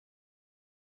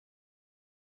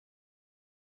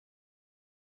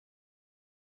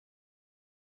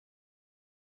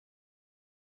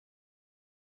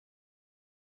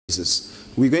Jesus.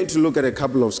 We're going to look at a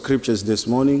couple of scriptures this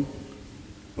morning.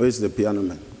 Where is the piano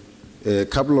man? A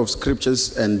couple of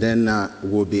scriptures and then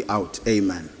we'll be out.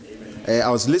 Amen. I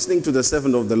was listening to the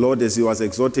servant of the Lord as he was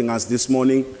exhorting us this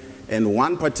morning, and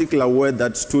one particular word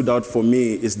that stood out for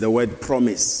me is the word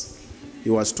promise. He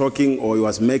was talking, or he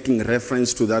was making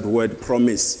reference to that word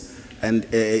promise, and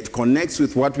it connects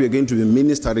with what we're going to be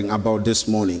ministering about this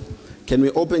morning. Can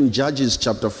we open Judges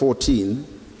chapter 14,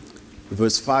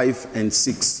 verse 5 and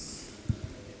 6?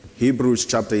 Hebrews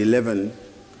chapter 11,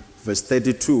 verse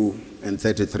 32 and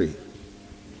 33.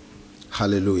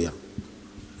 Hallelujah.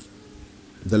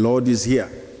 The Lord is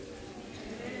here.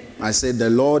 I said the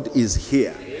Lord is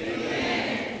here.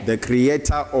 Amen. The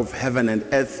creator of heaven and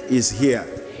earth is here.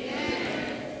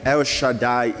 Amen. El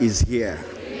Shaddai is here.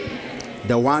 Amen.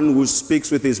 The one who speaks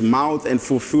with his mouth and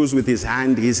fulfills with his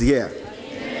hand is here.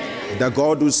 Amen. The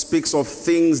God who speaks of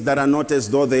things that are not as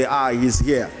though they are is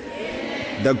here.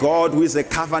 Amen. The God who is a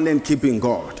covenant-keeping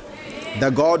God. Amen.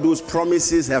 The God whose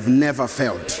promises have never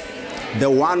failed. The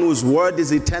one whose word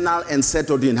is eternal and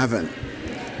settled in heaven.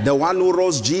 The one who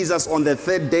rose Jesus on the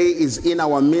third day is in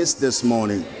our midst this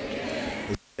morning.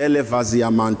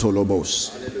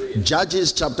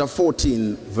 Judges chapter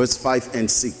 14, verse 5 and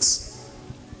 6.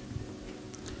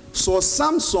 So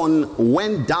Samson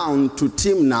went down to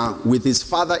Timnah with his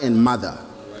father and mother,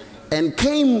 and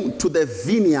came to the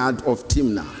vineyard of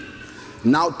Timnah.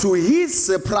 Now to his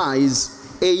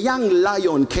surprise, a young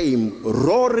lion came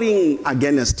roaring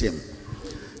against him.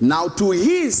 Now to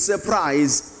his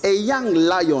surprise, a young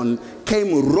lion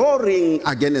came roaring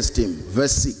against him.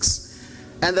 Verse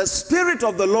 6. And the Spirit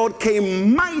of the Lord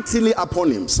came mightily upon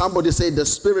him. Somebody say, the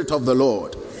Spirit of the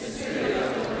Lord.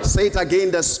 Say it again,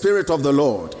 the Spirit of the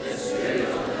Lord.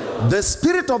 The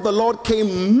Spirit of the Lord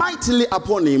came mightily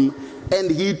upon him, and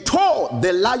he tore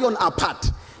the lion apart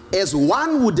as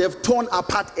one would have torn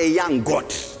apart a young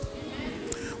goat.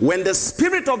 When the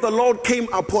Spirit of the Lord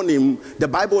came upon him, the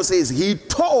Bible says he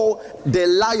tore the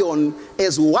lion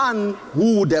as one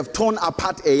who would have torn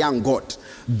apart a young goat,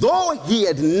 though he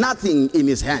had nothing in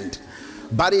his hand.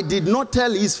 But he did not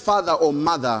tell his father or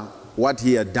mother what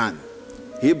he had done.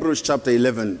 Hebrews chapter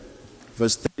 11,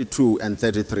 verse 32 and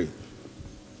 33.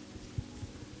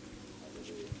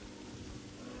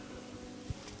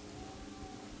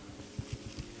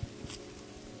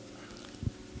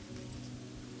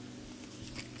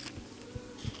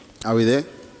 Are we there?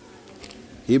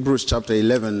 Hebrews chapter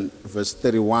 11, verse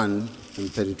 31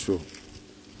 and 32.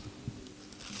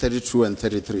 32 and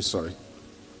 33, sorry.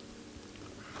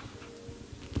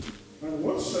 And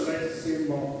what shall I say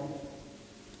more?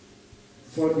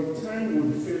 For the time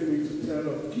would fail me to tell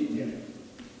of Gideon,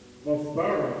 of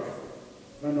Barak,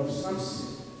 and of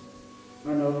Samson,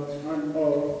 and of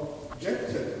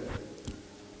Jephthah,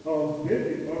 of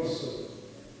David also,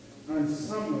 and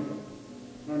Samuel,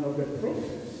 and of the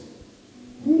prophets,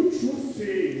 who through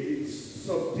faith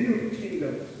subdued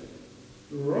kingdoms,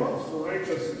 wrought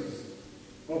righteousness,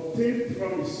 obtained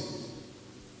promises,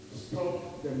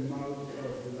 stopped the mouth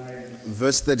of lions.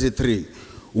 Verse 33.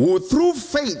 Who through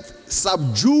faith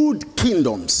subdued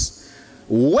kingdoms,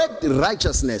 worked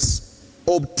righteousness,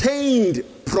 obtained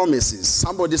promises.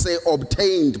 Somebody say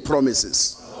obtained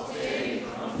promises. Obtained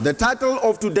promises. The title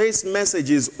of today's message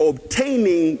is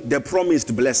Obtaining the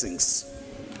Promised Blessings.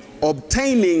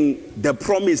 Obtaining the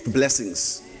promised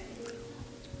blessings.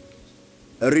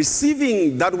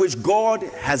 Receiving that which God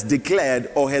has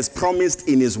declared or has promised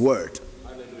in his word.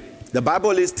 The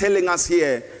Bible is telling us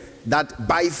here that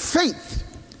by faith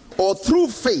or through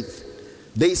faith,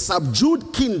 they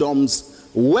subdued kingdoms,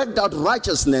 worked out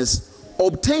righteousness,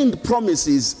 obtained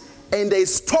promises, and they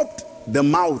stopped the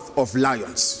mouth of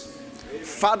lions.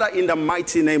 Father, in the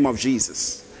mighty name of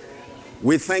Jesus,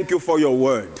 we thank you for your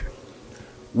word.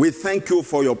 We thank you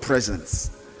for your presence.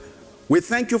 We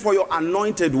thank you for your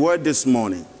anointed word this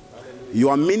morning. You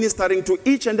are ministering to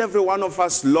each and every one of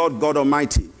us, Lord God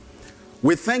Almighty.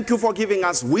 We thank you for giving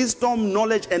us wisdom,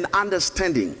 knowledge, and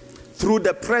understanding through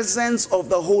the presence of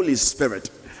the Holy Spirit.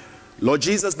 Lord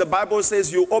Jesus, the Bible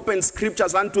says you opened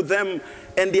scriptures unto them,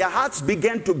 and their hearts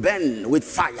began to burn with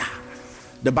fire.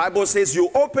 The Bible says you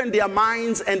opened their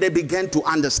minds, and they began to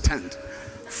understand.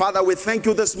 Father, we thank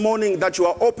you this morning that you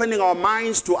are opening our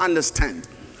minds to understand.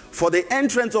 For the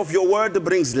entrance of your word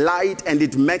brings light, and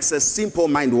it makes a simple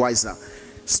mind wiser.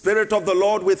 Spirit of the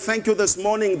Lord, we thank you this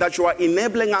morning that you are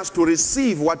enabling us to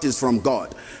receive what is from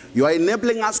God. You are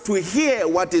enabling us to hear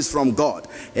what is from God.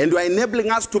 And you are enabling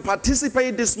us to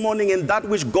participate this morning in that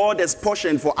which God has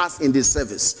portioned for us in this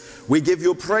service. We give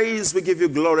you praise, we give you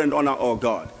glory and honor, oh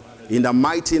God. In the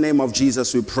mighty name of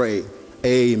Jesus we pray.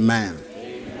 Amen.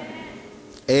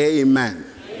 Amen. Amen.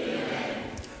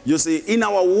 You see, in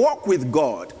our walk with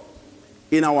God,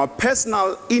 in our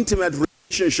personal, intimate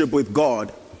relationship with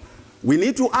God, we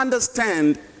need to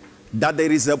understand that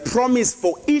there is a promise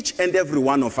for each and every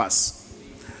one of us.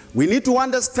 We need to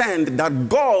understand that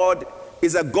God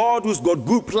is a God who's got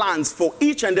good plans for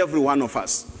each and every one of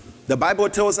us. The Bible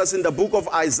tells us in the book of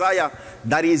Isaiah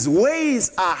that his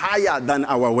ways are higher than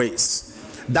our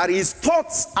ways, that his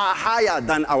thoughts are higher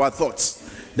than our thoughts.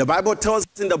 The Bible tells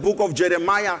us in the book of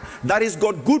Jeremiah that he's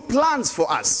got good plans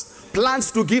for us,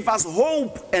 plans to give us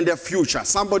hope and a future.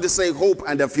 Somebody say hope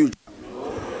and a future.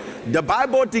 The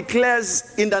Bible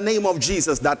declares in the name of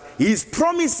Jesus that his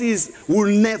promises will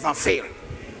never fail.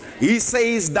 He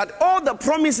says that all the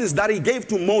promises that he gave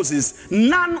to Moses,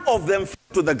 none of them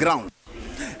fell to the ground.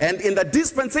 And in the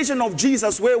dispensation of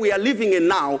Jesus where we are living in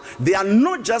now, they are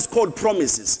not just called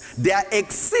promises. They are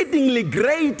exceedingly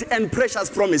great and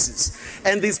precious promises.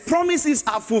 And these promises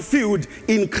are fulfilled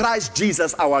in Christ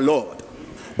Jesus our Lord.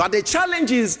 But the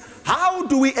challenge is, how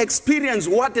do we experience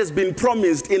what has been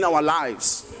promised in our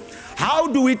lives? How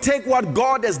do we take what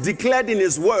God has declared in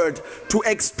his word to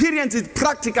experience it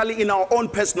practically in our own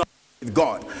personal life with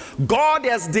God? God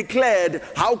has declared,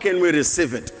 how can we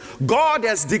receive it? God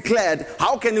has declared,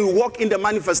 how can we walk in the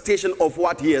manifestation of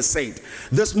what he has said?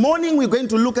 This morning we're going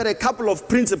to look at a couple of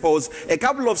principles, a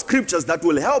couple of scriptures that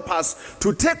will help us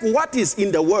to take what is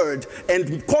in the word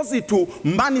and cause it to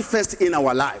manifest in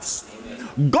our lives.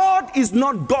 God is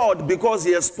not God because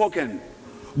he has spoken.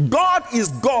 God is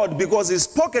God because his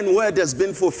spoken word has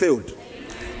been fulfilled.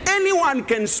 Anyone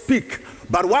can speak,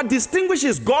 but what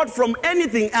distinguishes God from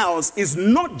anything else is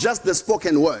not just the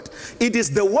spoken word. It is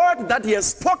the word that he has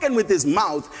spoken with his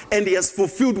mouth and he has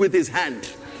fulfilled with his hand.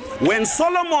 When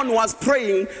Solomon was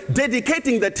praying,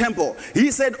 dedicating the temple,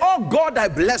 he said, "Oh God, I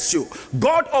bless you,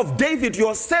 God of David,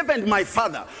 your servant, my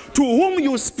father, to whom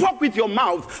you spoke with your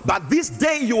mouth, but this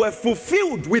day you have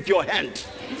fulfilled with your hand."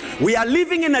 We are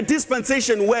living in a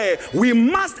dispensation where we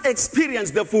must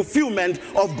experience the fulfillment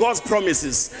of God's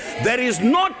promises. There is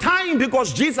no time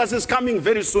because Jesus is coming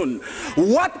very soon.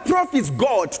 What profits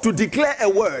God to declare a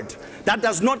word that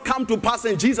does not come to pass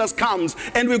and Jesus comes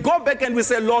and we go back and we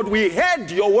say, "Lord, we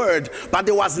heard your word, but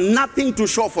there was nothing to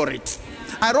show for it."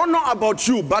 I don't know about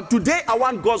you, but today I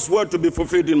want God's word to be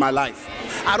fulfilled in my life.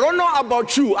 I don't know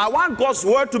about you, I want God's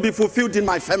word to be fulfilled in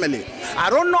my family.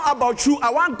 I don't know about you, I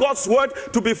want God's word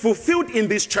to be fulfilled in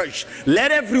this church.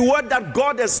 Let every word that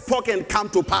God has spoken come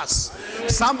to pass.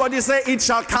 Somebody say, "It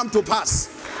shall come to pass."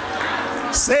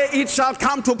 Say, "It shall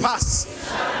come to pass."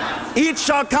 It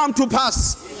shall come to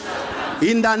pass.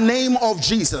 In the name of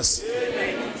Jesus.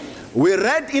 We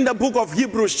read in the book of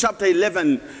Hebrews chapter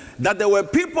 11 that there were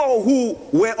people who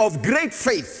were of great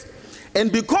faith.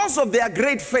 And because of their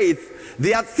great faith,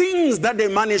 there are things that they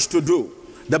managed to do.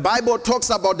 The Bible talks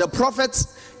about the prophets.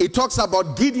 It talks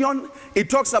about Gideon.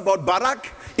 It talks about Barak.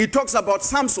 It talks about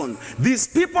Samson. These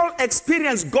people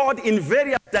experienced God in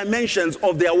various dimensions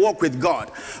of their walk with God.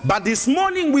 But this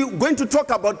morning we're going to talk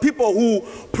about people who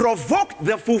provoked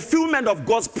the fulfillment of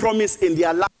God's promise in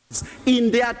their lives,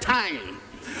 in their time.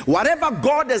 Whatever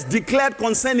God has declared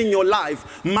concerning your life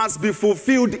must be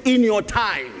fulfilled in your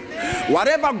time.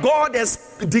 Whatever God has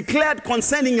declared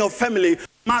concerning your family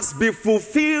must be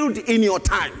fulfilled in your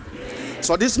time.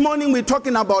 So this morning we're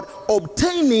talking about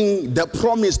obtaining the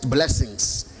promised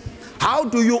blessings. How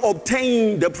do you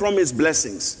obtain the promised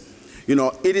blessings? You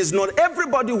know, it is not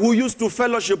everybody who used to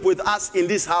fellowship with us in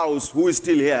this house who is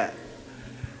still here.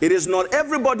 It is not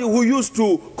everybody who used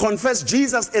to confess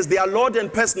Jesus as their Lord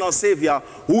and personal Savior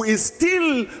who is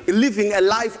still living a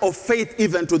life of faith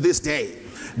even to this day.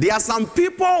 There are some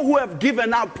people who have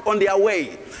given up on their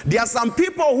way. There are some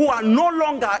people who are no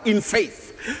longer in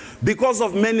faith because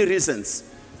of many reasons.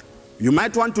 You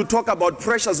might want to talk about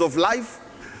pressures of life.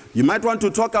 You might want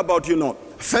to talk about,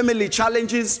 family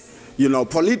challenges,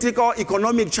 political,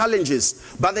 economic challenges.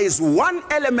 But there is one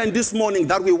element this morning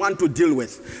that we want to deal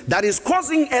with that is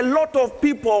causing a lot of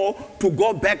people to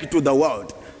go back to the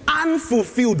world.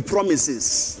 Unfulfilled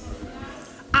promises.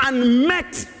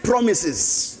 Unmet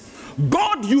promises.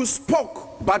 God, you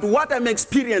spoke, but what I'm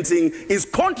experiencing is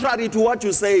contrary to what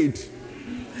you said.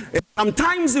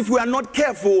 Sometimes if we are not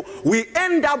careful, we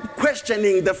end up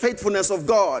questioning the faithfulness of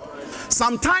God.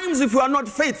 Sometimes if we are not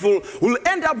faithful, we'll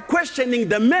end up questioning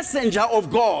the messenger of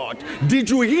God. Did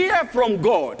you hear from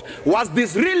God? Was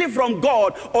this really from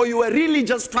God, or you were really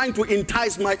just trying to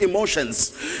entice my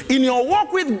emotions? In your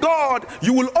walk with God,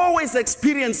 you will always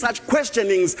experience such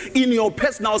questionings in your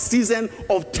personal season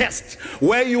of test,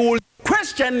 where you will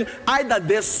question either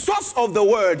the source of the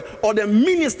word or the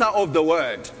minister of the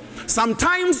word.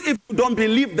 Sometimes if you don't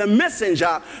believe the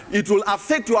messenger, it will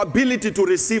affect your ability to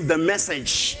receive the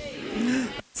message.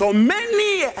 So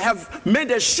many have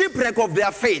made a shipwreck of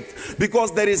their faith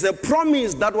because there is a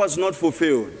promise that was not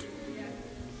fulfilled.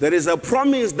 There is a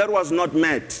promise that was not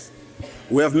met.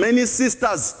 We have many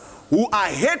sisters who are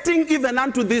hating even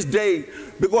unto this day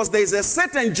because there is a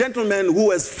certain gentleman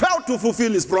who has failed to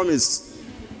fulfill his promise.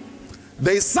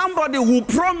 There is somebody who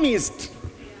promised,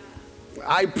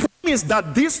 I promise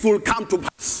that this will come to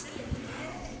pass.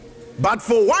 But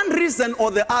for one reason or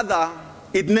the other,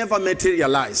 it never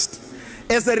materialized.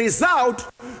 As a result,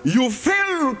 you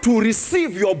fail to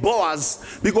receive your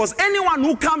Boaz because anyone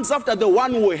who comes after the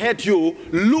one who hurt you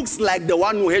looks like the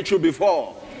one who hurt you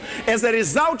before. As a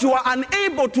result, you are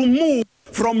unable to move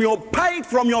from your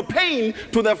pain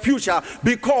to the future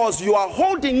because you are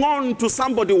holding on to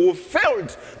somebody who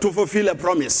failed to fulfill a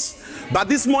promise. But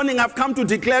this morning I've come to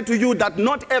declare to you that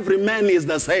not every man is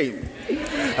the same.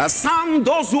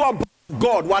 Those who are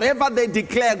God, whatever they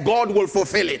declare, God will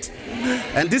fulfill it.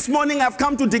 And this morning I've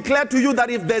come to declare to you that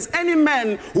if there's any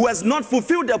man who has not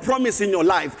fulfilled a promise in your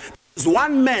life, there's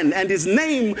one man, and his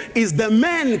name is the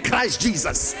man Christ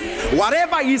Jesus.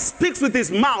 Whatever he speaks with his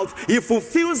mouth, he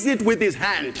fulfills it with his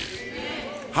hand.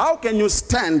 How can you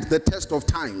stand the test of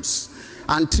times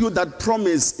until that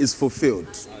promise is fulfilled?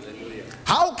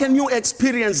 How can you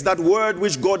experience that word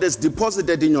which God has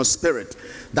deposited in your spirit?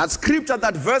 That scripture,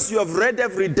 that verse you have read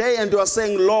every day and you are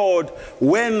saying, Lord,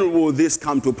 when will this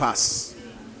come to pass?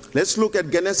 Let's look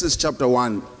at Genesis chapter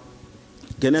 1.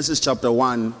 Genesis chapter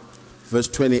 1, verse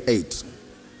 28.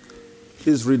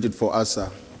 Please read it for us,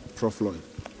 Prof. Lloyd.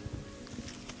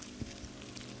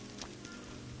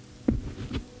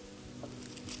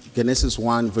 Genesis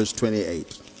 1, verse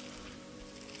 28.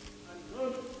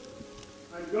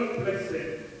 And God blessed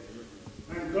them,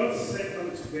 and God said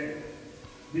unto them,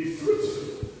 be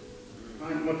fruitful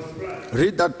and multiply.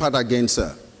 Read that part again,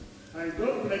 sir. And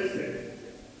God blessed them,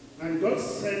 and God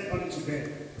said unto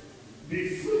them, be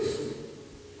fruitful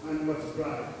and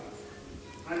multiply,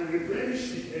 and replenish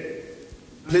the earth,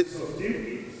 and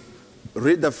subdue it.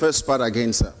 Read the first part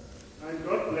again, sir. And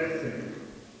God blessed them,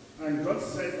 and God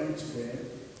said unto them,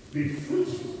 be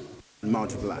fruitful and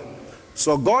multiply.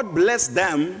 So God blessed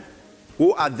them.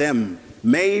 Who are them?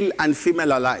 Male and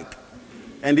female alike.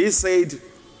 And he said,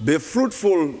 be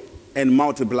fruitful and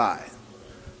multiply.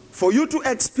 For you to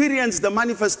experience the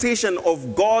manifestation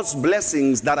of God's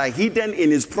blessings that are hidden in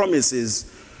his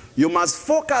promises, you must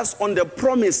focus on the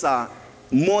promiser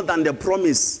more than the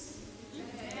promise.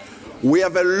 We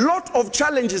have a lot of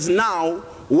challenges now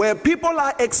where people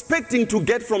are expecting to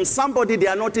get from somebody they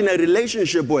are not in a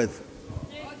relationship with.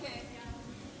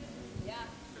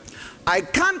 I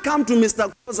can't come to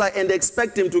Mr. Koza and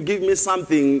expect him to give me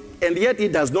something, and yet he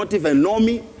does not even know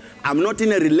me. I'm not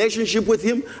in a relationship with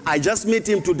him. I just meet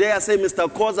him today. I say,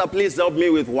 Mr. Koza, please help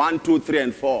me with 1, 2, 3,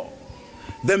 and 4.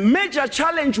 The major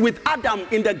challenge with Adam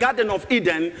in the Garden of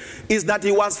Eden is that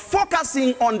he was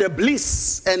focusing on the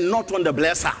bliss and not on the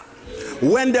blesser.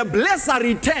 When the blesser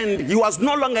returned, he was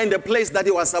no longer in the place that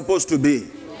he was supposed to be.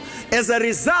 As a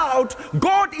result,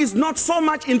 God is not so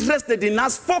much interested in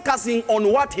us focusing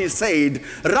on what he said,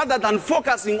 rather than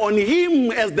focusing on him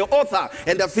as the author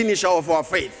and the finisher of our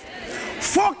faith.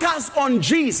 Focus on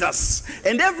Jesus,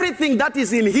 and everything that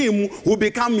is in him will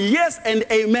become yes and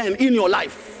amen in your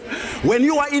life. When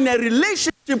you are in a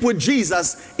relationship with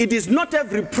Jesus, it is not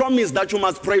every promise that you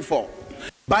must pray for.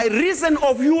 By reason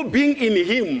of you being in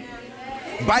him,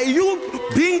 by you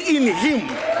being in him,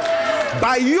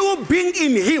 by you being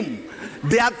in him,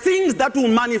 there are things that will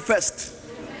manifest.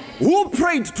 Who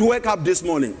prayed to wake up this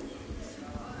morning?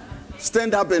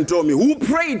 Stand up and tell me. Who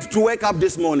prayed to wake up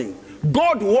this morning?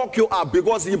 God woke you up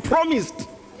because he promised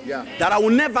that I will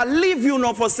never leave you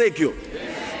nor forsake you.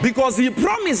 Because he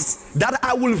promised that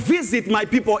I will visit my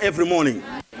people every morning.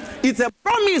 It's a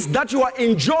promise that you are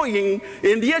enjoying,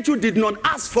 and yet you did not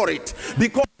ask for it.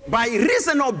 Because by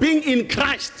reason of being in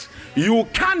Christ, you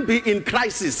can be in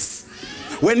crisis.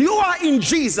 When you are in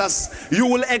Jesus, you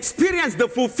will experience the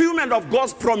fulfillment of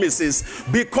God's promises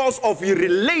because of your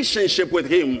relationship with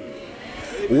him.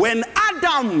 When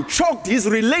Adam choked his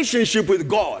relationship with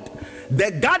God,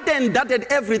 the garden that had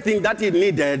everything that he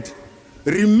needed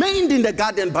remained in the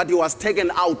garden, but he was taken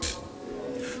out.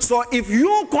 So if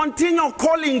you continue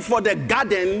calling for the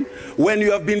garden when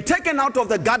you have been taken out of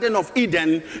the Garden of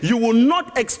Eden, you will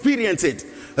not experience it.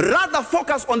 Rather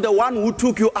focus on the one who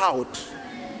took you out.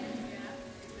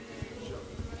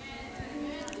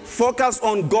 Focus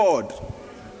on God.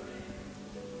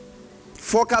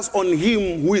 Focus on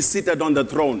him who is seated on the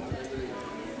throne.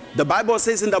 The Bible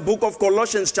says in the book of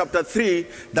Colossians chapter 3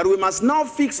 that we must now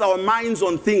fix our minds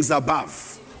on things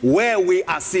above, where we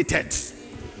are seated.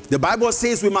 The Bible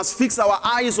says we must fix our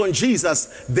eyes on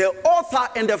Jesus, the author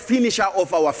and the finisher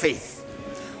of our faith.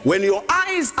 When your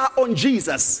eyes are on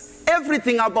Jesus,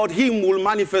 everything about him will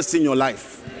manifest in your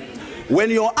life. When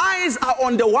your eyes are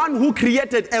on the one who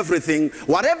created everything,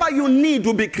 whatever you need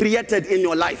will be created in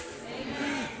your life.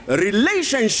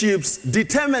 Relationships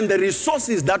determine the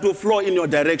resources that will flow in your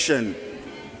direction.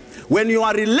 When you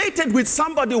are related with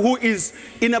somebody who is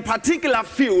in a particular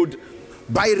field,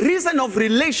 by reason of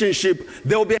relationship,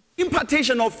 there will be an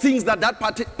impartation of things that that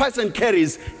person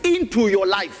carries into your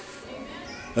life.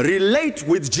 Relate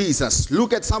with Jesus.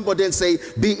 Look at somebody and say,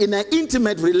 be in an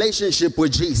intimate relationship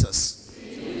with Jesus.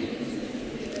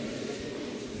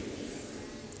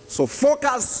 So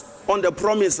focus on the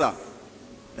promiser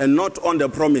and not on the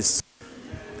promise.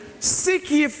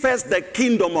 Seek ye first the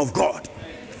kingdom of God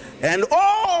and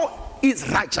all its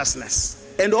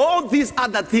righteousness, and all these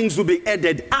other things will be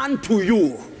added unto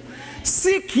you.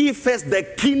 Seek ye first the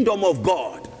kingdom of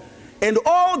God, and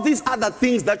all these other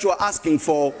things that you are asking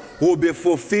for will be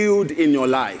fulfilled in your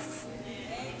life.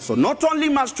 So not only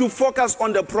must you focus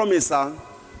on the promiser,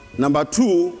 number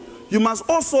two, you must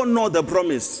also know the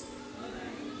promise.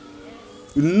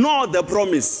 Know the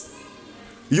promise.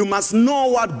 You must know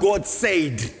what God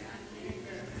said.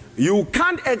 You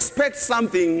can't expect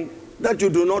something that you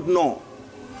do not know.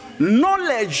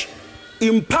 Knowledge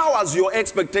empowers your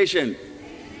expectation.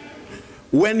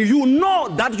 When you know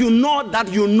that you know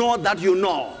that you know that you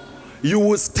know, you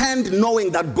will stand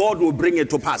knowing that God will bring it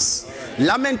to pass.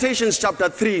 Lamentations chapter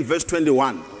 3 verse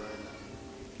 21.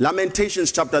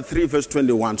 Lamentations chapter 3 verse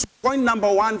 21. So point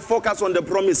number one, focus on the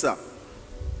promiser.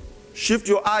 Shift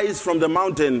your eyes from the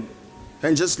mountain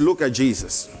and just look at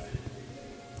Jesus.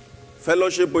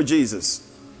 Fellowship with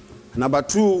Jesus. Number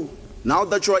two, now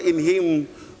that you are in him,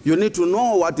 you need to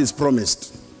know what is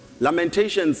promised.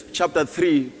 Lamentations chapter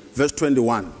 3 verse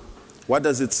 21. What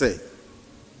does it say?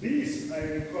 This I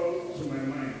recall to my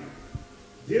mind.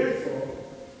 Therefore,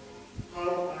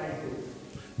 how I hope.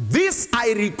 This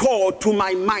I recall to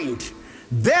my mind.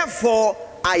 Therefore,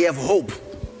 I have hope.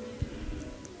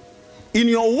 In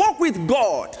your walk with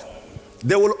God,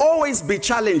 there will always be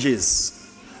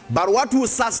challenges. But what will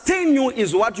sustain you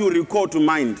is what you recall to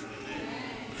mind.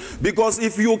 Because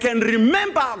if you can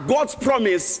remember God's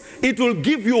promise, it will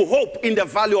give you hope in the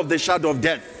valley of the shadow of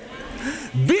death.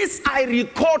 This I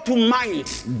recall to mind,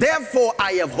 therefore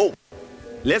I have hope.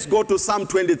 Let's go to Psalm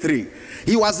 23.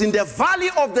 He was in the valley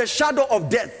of the shadow of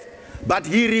death, but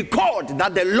he recalled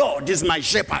that the Lord is my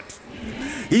shepherd.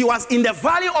 He was in the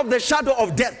valley of the shadow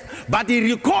of death, but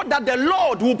he recalled that the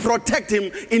Lord will protect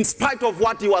him in spite of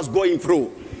what he was going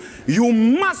through. You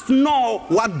must know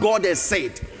what God has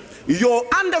said. Your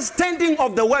understanding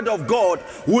of the word of God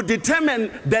will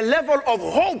determine the level of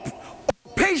hope,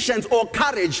 patience, or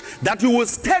courage that you will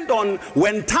stand on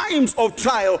when times of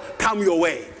trial come your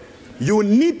way. You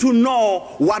need to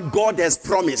know what God has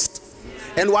promised.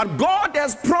 And what God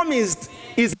has promised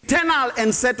is eternal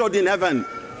and settled in heaven.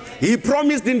 He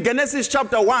promised in Genesis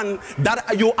chapter 1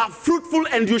 that you are fruitful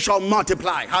and you shall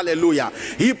multiply. Hallelujah.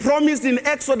 He promised in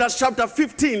Exodus chapter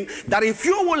 15 that if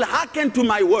you will hearken to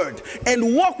my word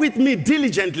and walk with me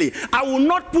diligently, I will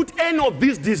not put any of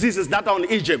these diseases that are on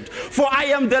Egypt. For I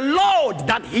am the Lord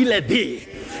that healeth thee.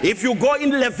 If you go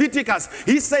in Leviticus,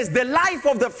 he says the life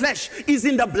of the flesh is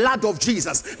in the blood of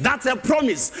Jesus. That's a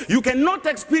promise. You cannot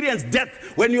experience death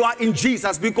when you are in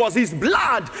Jesus because his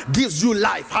blood gives you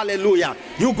life. Hallelujah.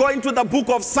 You go into the book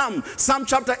of Psalm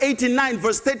chapter 89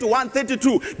 verse 31,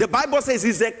 32. The Bible says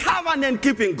he's a covenant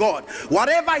keeping God.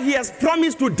 Whatever he has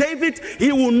promised to David,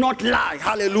 he will not lie.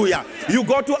 Hallelujah. You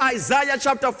go to Isaiah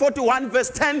chapter 41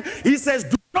 verse 10. He says,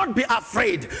 do not be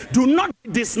afraid, do not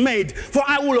be dismayed, for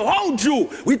I will hold you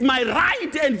with my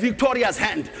right and victorious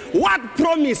hand. What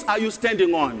promise are you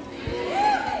standing on?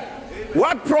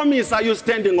 What promise are you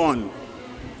standing on?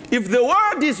 If the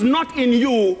word is not in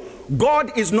you,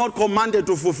 God is not commanded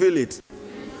to fulfill it.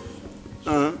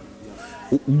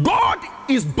 God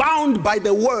is bound by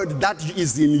the word that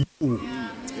is in you.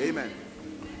 Amen.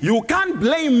 You can't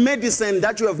blame medicine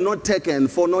that you have not taken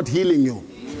for not healing you.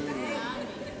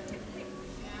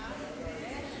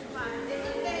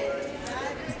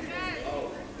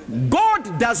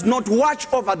 God does not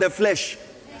watch over the flesh.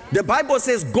 The Bible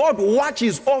says God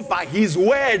watches over his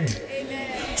word.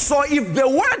 Amen. So if the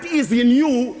word is in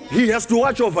you, he has to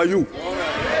watch over you.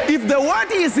 If the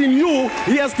word is in you,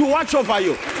 he has to watch over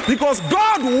you. Because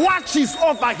God watches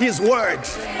over his word.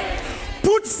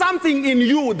 Put something in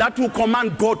you that will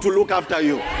command God to look after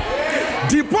you.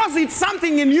 Deposit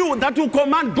something in you that will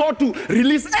command God to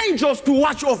release angels to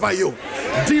watch over you.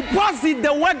 Deposit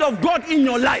the word of God in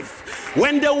your life.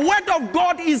 When the word of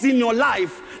God is in your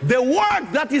life, the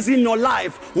word that is in your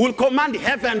life will command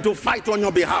heaven to fight on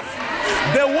your behalf.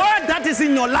 The word that is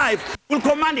in your life will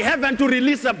command heaven to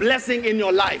release a blessing in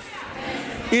your life.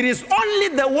 It is only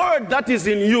the word that is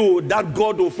in you that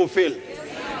God will fulfill.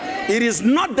 It is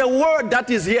not the word that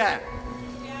is here.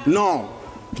 No.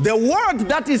 The word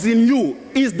that is in you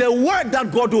is the word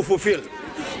that God will fulfill.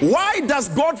 Why does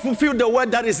God fulfill the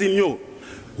word that is in you?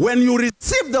 When you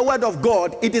receive the word of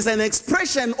God, it is an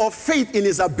expression of faith in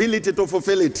his ability to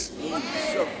fulfill it.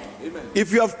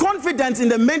 If you have confidence in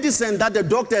the medicine that the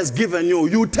doctor has given you,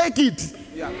 you take it.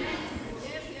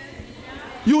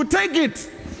 You take it.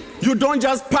 You don't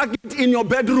just pack it in your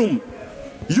bedroom.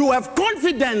 You have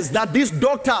confidence that this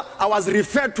doctor I was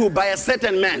referred to by a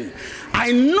certain man,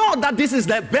 I know that this is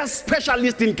the best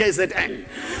specialist in KZN.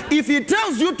 If he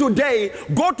tells you today,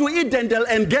 go to Edental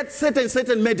and get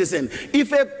certain medicine,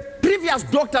 if a previous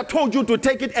doctor told you to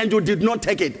take it and you did not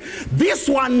take it, this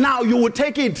one now you will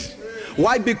take it.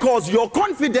 Why? Because your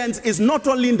confidence is not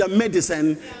only in the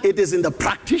medicine, it is in the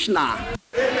practitioner.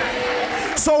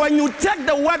 So when you take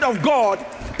the word of God,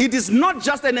 it is not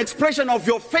just an expression of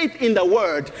your faith in the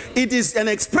word, it is an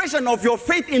expression of your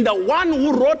faith in the one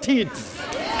who wrote it.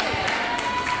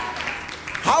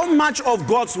 How much of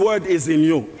God's word is in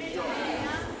you?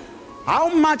 How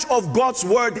much of God's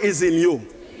word is in you?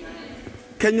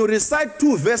 Can you recite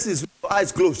 2 verses with your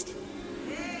eyes closed?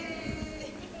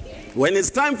 When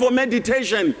it's time for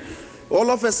meditation,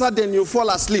 all of a sudden you fall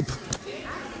asleep.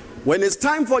 When it's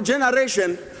time for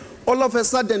generation, all of a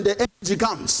sudden the energy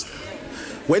comes.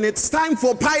 When it's time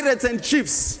for pirates and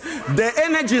chiefs, the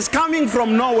energy is coming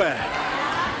from nowhere.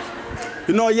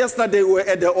 You know, yesterday we were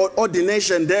at the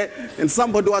ordination there, and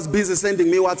somebody was busy sending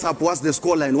me WhatsApp, what's the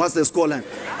scoreline, what's the scoreline?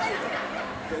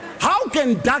 How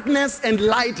can darkness and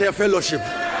light have fellowship?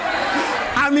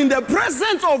 I'm in the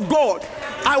presence of God.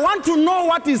 I want to know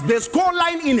what is the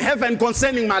scoreline in heaven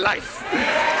concerning my life.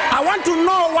 I want to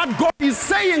know what God is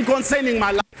saying concerning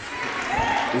my life.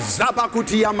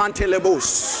 Zabakutia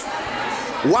mantelebos.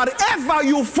 Whatever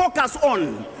you focus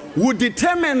on will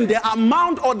determine the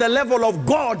amount or the level of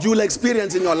God you will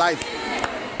experience in your life.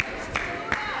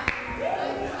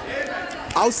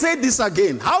 I'll say this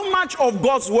again. How much of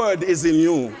God's word is in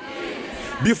you?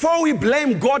 Before we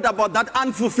blame God about that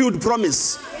unfulfilled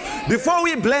promise, before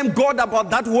we blame God about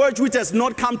that word which has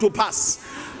not come to pass,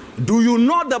 do you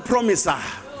know the promiser?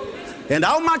 And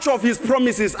how much of his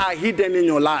promises are hidden in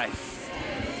your life?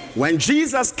 When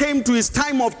Jesus came to his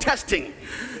time of testing,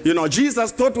 you know,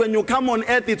 Jesus thought when you come on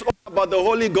earth, it's all about the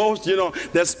Holy Ghost. You know,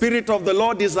 the Spirit of the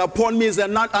Lord is upon me, is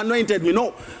anointed me.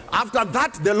 No. After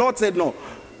that, the Lord said, no,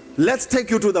 let's take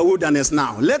you to the wilderness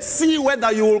now. Let's see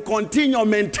whether you will continue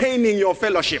maintaining your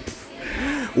fellowship.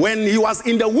 When he was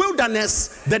in the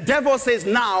wilderness, the devil says,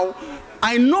 now,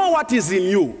 I know what is in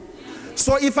you.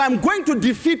 So if I'm going to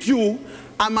defeat you,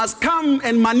 I must come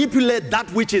and manipulate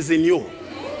that which is in you.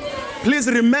 Please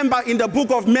remember, in the book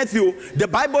of Matthew, the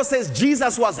Bible says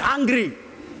Jesus was hungry.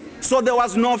 So there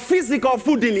was no physical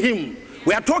food in him.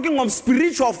 We are talking of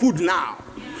spiritual food now.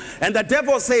 And the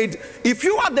devil said, if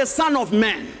you are the Son of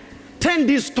Man, turn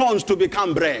these stones to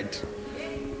become bread.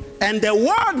 And the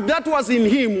word that was in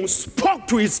him spoke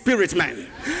to his spirit man.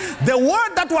 The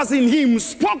word that was in him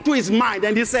spoke to his mind,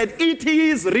 and he said, it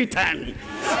is written,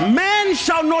 man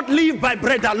shall not live by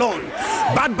bread alone,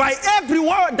 but by every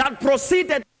word that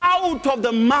proceeded out of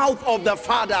the mouth of the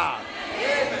Father.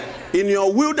 Amen. In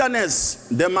your wilderness,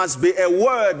 there must be a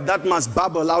word that must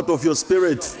bubble out of your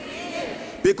spirit.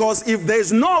 Because if there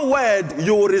is no word,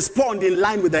 you will respond in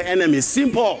line with the enemy.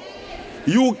 Simple.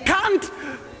 You can't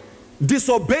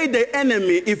disobey the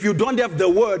enemy if you don't have the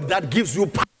word that gives you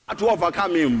power to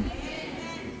overcome him.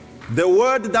 The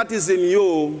word that is in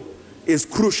you is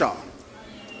crucial.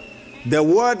 The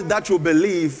word that you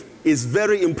believe is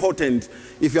very important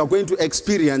if you are going to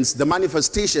experience the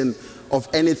manifestation of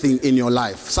anything in your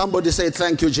life. Somebody say,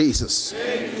 thank you, Jesus.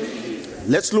 Thank you, Jesus.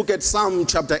 Let's look at Psalm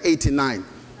chapter 89.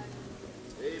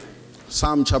 Amen.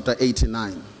 Psalm chapter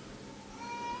 89.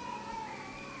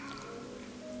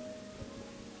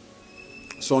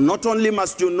 So not only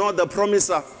must you know the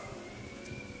promiser,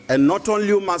 and not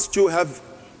only must you have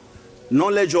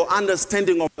knowledge or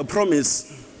understanding of the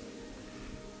promise,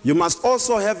 you must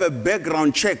also have a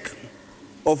background check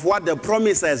of what the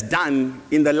promise has done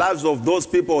in the lives of those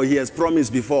people he has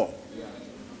promised before.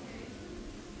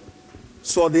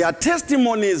 So there are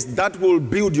testimonies that will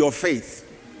build your faith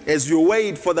as you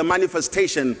wait for the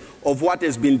manifestation of what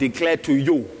has been declared to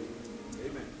you.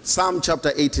 Amen. Psalm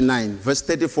chapter 89, verse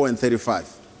 34 and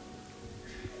 35.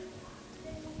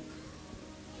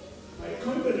 My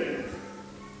covenant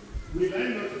will I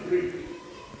not break,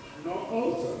 nor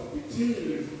alter the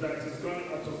things that is gone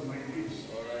out of my lips.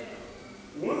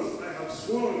 Once I have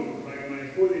sworn by my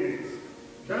holiness,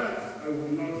 that I will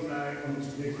not lie unto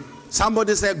thee.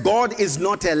 Somebody say, God is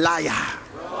not a liar.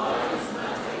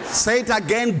 Say it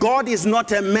again, God is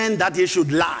not a man that he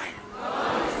should lie.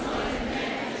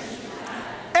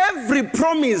 Every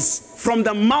promise from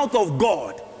the mouth of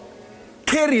God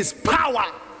carries power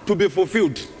to be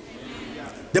fulfilled.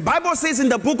 The Bible says in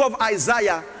the book of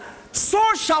Isaiah, so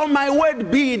shall my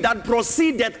word be that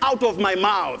proceedeth out of my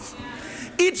mouth.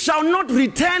 It shall not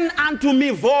return unto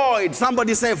me void.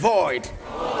 Somebody say void.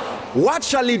 What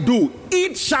shall it do?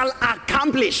 It shall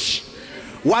accomplish.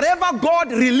 Whatever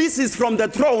God releases from the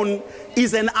throne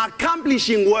is an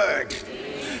accomplishing word.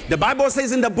 The Bible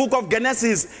says in the book of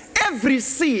Genesis, every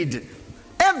seed,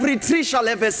 every tree shall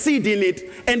have a seed in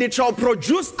it, and it shall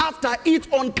produce after its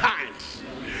own kind.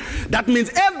 That means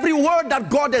every word that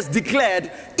God has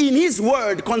declared in his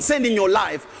word concerning your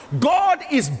life, God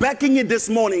is backing it this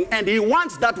morning, and he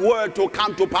wants that word to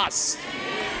come to pass.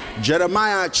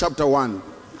 Jeremiah chapter 1.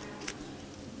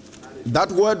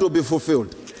 That word will be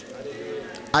fulfilled.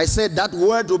 I said that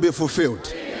word will be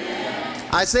fulfilled.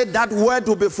 I said that word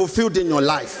will be fulfilled in your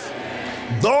life.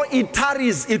 Though it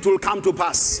tarries, it will come to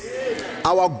pass.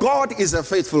 Our God is a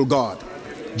faithful God.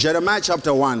 Jeremiah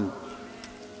chapter 1.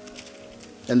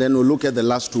 And then we'll look at the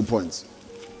last 2 points.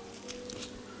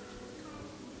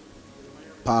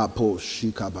 Papo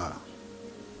Shikaba.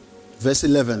 Verse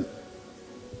 11.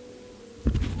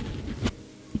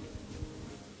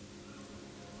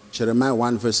 Jeremiah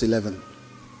 1 verse 11.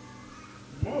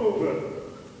 Moreover,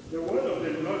 the word of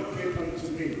the Lord came unto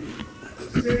me,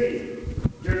 saying,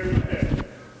 Jeremiah,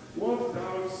 what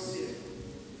thou seest?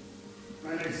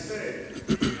 And I said,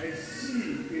 I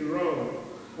see a rod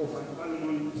of an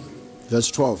almond tree.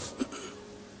 Verse 12.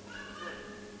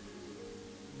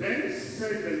 Then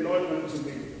said the Lord unto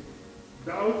me,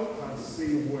 thou hast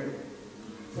seen well,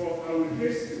 for I will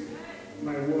hasten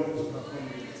my word to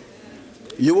accomplish.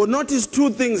 You will notice 2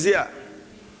 things here.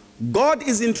 God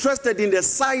is interested in the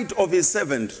sight of his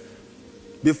servant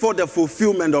before the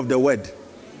fulfillment of the word.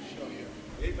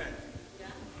 Amen.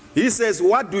 He says,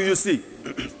 what do you see?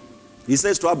 He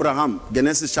says to Abraham,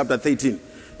 Genesis chapter 13,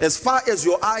 as far as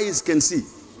your eyes can see.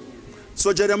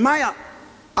 So Jeremiah,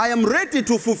 I am ready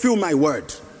to fulfill my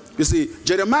word. You see,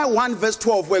 Jeremiah 1 verse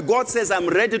 12, where God says, I'm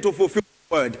ready to fulfill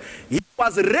my word. He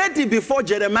was ready before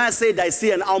Jeremiah said, I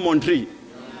see an almond tree.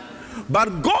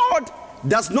 But God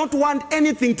does not want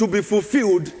anything to be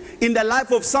fulfilled in the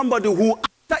life of somebody who,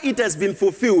 after it has been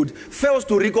fulfilled, fails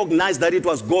to recognize that it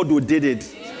was God who did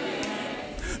it.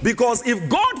 Because if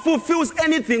God fulfills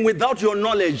anything without your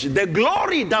knowledge, the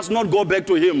glory does not go back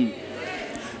to him.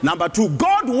 Number 2,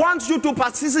 God wants you to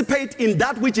participate in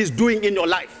that which he's doing in your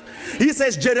life. He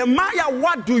says, Jeremiah,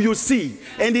 what do you see?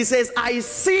 And he says, I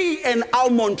see an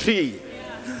almond tree.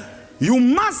 You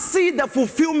must see the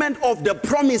fulfillment of the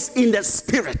promise in the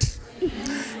spirit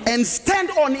and stand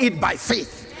on it by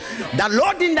faith. The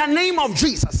Lord, in the name of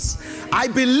Jesus, I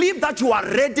believe that you are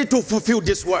ready to fulfill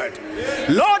this word.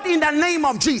 Lord, in the name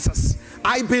of Jesus,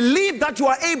 I believe that you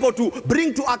are able to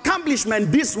bring to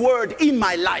accomplishment this word in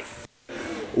my life.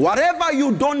 Whatever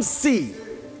you don't see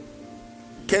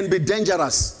can be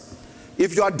dangerous.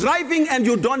 If you are driving and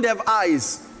you don't have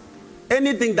eyes,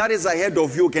 anything that is ahead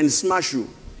of you can smash you.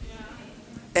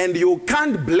 And you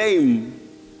can't blame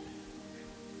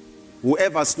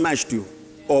whoever smashed you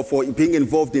or for being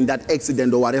involved in that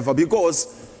accident or whatever,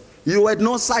 because you had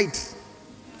no sight.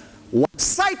 What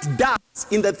sight does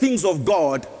in the things of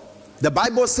God, the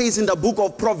Bible says in the book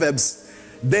of Proverbs,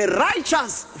 the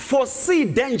righteous foresee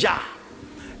danger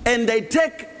and they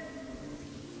take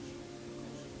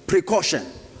precaution.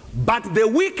 But the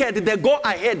wicked, they go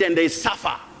ahead and they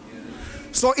suffer.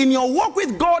 So in your walk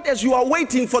with God, as you are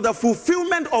waiting for the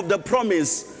fulfillment of the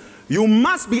promise, you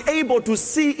must be able to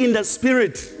see in the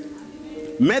spirit.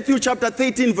 Matthew chapter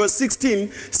 13 verse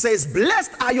 16 says,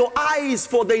 blessed are your eyes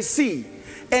for they see,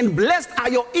 and blessed are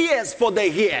your ears for they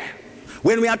hear.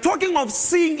 When we are talking of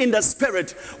seeing in the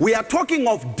spirit, we are talking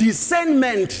of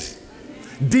discernment.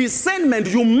 Discernment,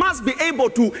 you must be able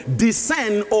to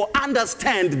discern or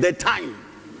understand the time.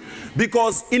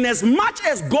 Because in as much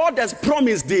as God has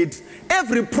promised it,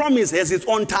 every promise has its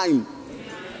own time.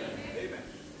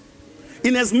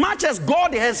 In as much as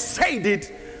God has said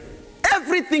it,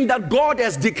 everything that God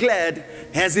has declared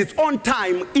has its own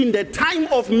time in the time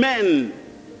of men.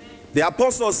 The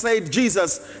apostle said,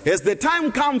 Jesus, has the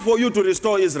time come for you to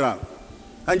restore Israel?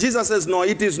 And Jesus says, no,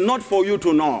 it is not for you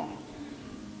to know.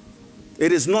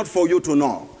 It is not for you to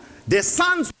know. The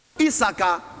sons of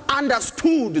Issachar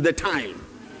understood the time.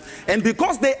 And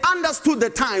because they understood the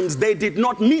times, they did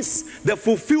not miss the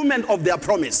fulfillment of their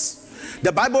promise.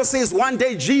 The Bible says one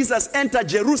day Jesus entered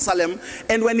Jerusalem,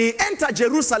 and when he entered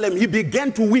Jerusalem, he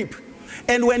began to weep.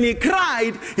 And when he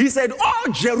cried, he said, oh,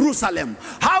 Jerusalem,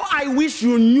 how I wish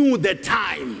you knew the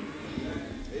time.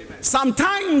 Amen.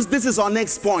 Sometimes, this is our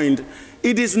next point,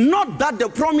 it is not that the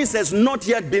promise has not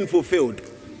yet been fulfilled.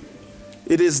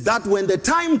 It is that when the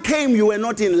time came, you were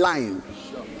not in line.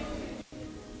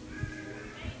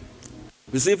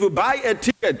 You see, if you buy a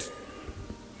ticket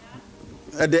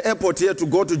at the airport here to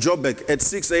go to Joburg at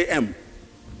 6 a.m.,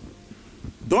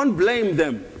 don't blame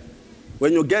them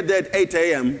when you get there at 8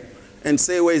 a.m. and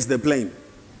say, where is the plane?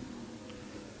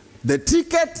 The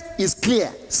ticket is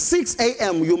clear. 6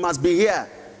 a.m. you must be here.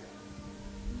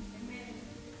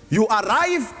 You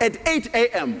arrive at 8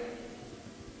 a.m.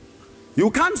 You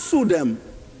can't sue them.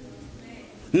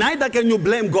 Neither can you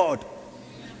blame God.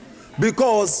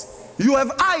 Because you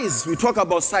have eyes. We talk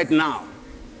about sight now.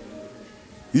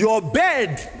 Your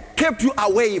bed kept you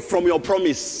away from your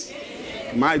promise.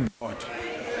 My God.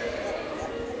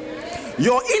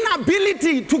 Your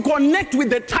inability to connect with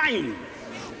the time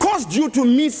caused you to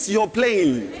miss your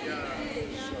plane.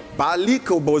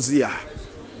 Baliko Bozia.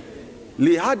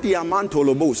 Lihadia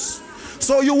Mantolobos.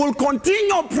 So you will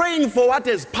continue praying for what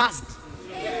has passed.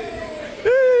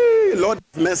 Hey, Lord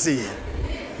have mercy.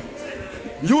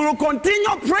 You will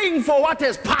continue praying for what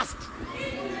has passed.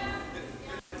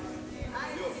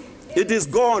 It is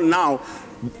gone now.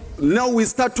 Now we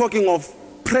start talking of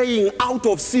praying out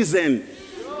of season.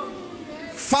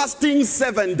 Fasting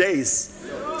 7 days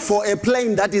for a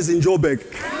plane that is in Joburg.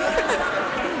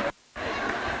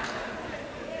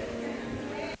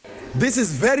 This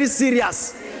is very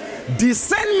serious.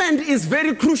 Discernment is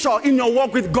very crucial in your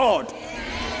walk with God.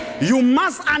 You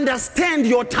must understand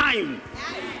your time.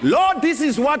 Lord, this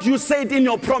is what you said in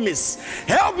your promise.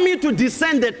 Help me to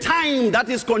discern the time that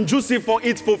is conducive for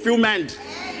its fulfillment.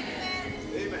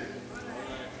 Amen.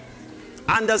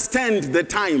 Understand the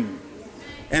time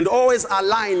and always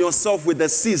align yourself with the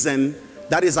season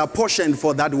that is apportioned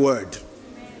for that word.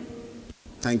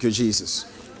 Thank you, Jesus.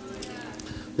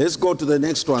 Let's go to the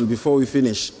next one before we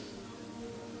finish.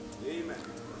 Amen.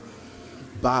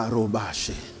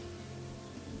 Barobashi.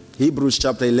 Hebrews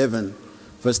chapter 11.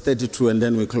 Verse 32, and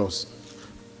then we close.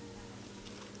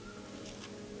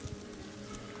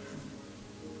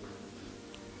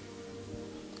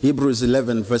 Hebrews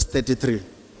 11, verse 33.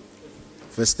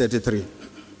 Verse 33.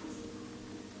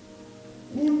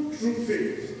 Who through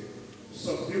faith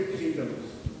subdued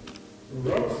kingdoms,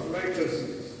 wrought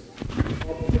righteousness,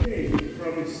 obtained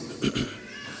promises,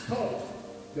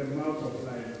 stopped the mouth of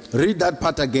lions. Read that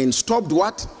part again. Stopped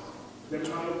what? The mouth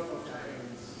of lions.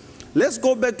 Let's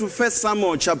go back to 1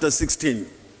 Samuel chapter 16,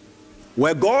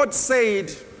 where God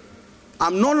said,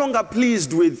 I'm no longer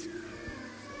pleased with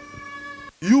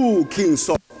you, King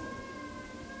Saul.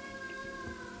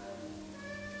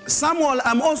 Samuel,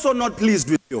 I'm also not pleased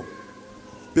with you,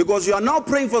 because you are now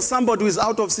praying for somebody who is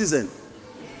out of season.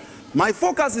 My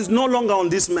focus is no longer on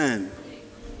this man.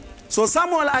 So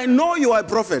Samuel, I know you are a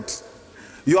prophet.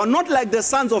 You are not like the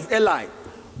sons of Eli,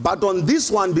 but on this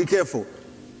one, be careful.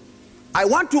 I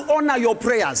want to honor your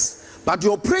prayers, but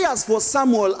your prayers for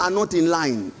Samuel are not in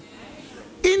line.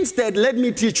 Instead, let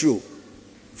me teach you.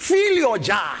 Fill your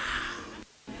jar.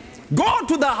 Go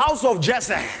to the house of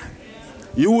Jesse.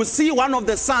 You will see one of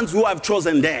the sons who I've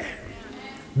chosen there.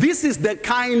 This is the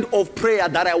kind of prayer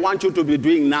that I want you to be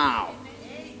doing now.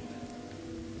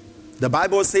 The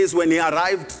Bible says when he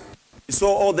arrived, he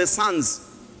saw all the sons.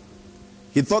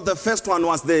 He thought the first one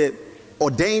was the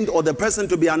ordained or the person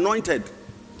to be anointed.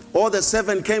 All the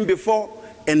 7 came before,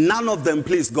 and none of them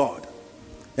pleased God.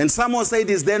 And Samuel said,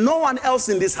 is there no one else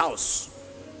in this house?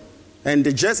 And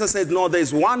Jesse said, no,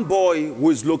 there's one boy who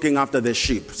is looking after the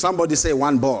sheep. Somebody say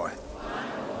one boy.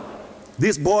 One boy.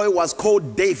 This boy was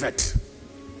called David.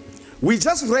 We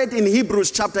just read in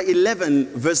Hebrews chapter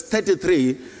 11, verse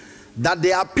 33, that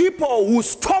there are people who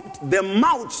stopped the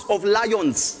mouths of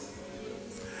lions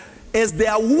as they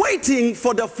are waiting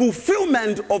for the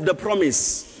fulfillment of the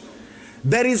promise.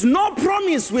 There is no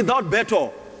promise without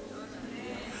battle.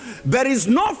 There is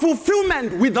no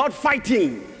fulfillment without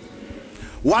fighting.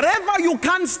 Whatever you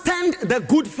can't stand the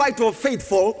good fight of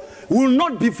faithful will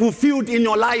not be fulfilled in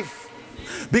your life.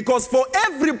 Because for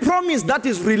every promise that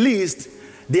is released,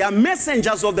 there are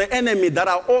messengers of the enemy that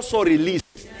are also released.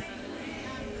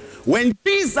 When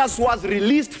Jesus was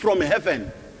released from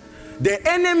heaven, the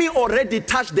enemy already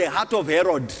touched the heart of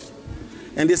Herod.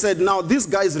 And he said, now this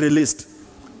guy is released.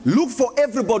 Look for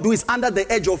everybody who is under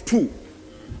the age of 2.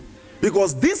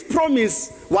 Because this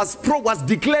promise was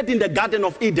declared in the Garden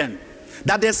of Eden,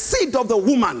 that the seed of the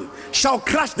woman shall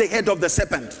crush the head of the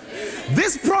serpent.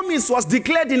 This promise was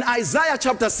declared in Isaiah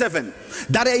chapter 7,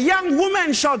 that a young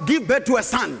woman shall give birth to a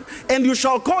son, and you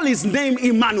shall call his name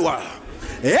Emmanuel.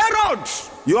 Herod,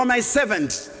 you are my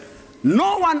servant.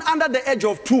 No one under the age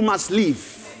of 2 must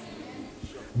live.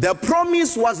 The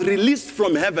promise was released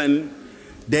from heaven.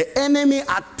 The enemy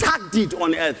attacked it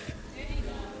on earth.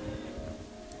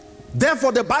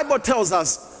 Therefore, the Bible tells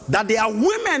us that there are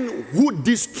women who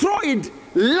destroyed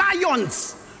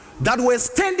lions that were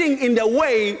standing in the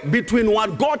way between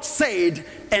what God said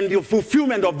and the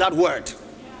fulfillment of that word.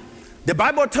 The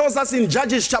Bible tells us in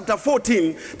Judges chapter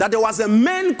 14 that there was a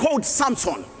man called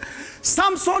Samson.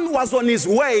 Samson was on his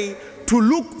way to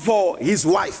look for his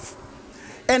wife.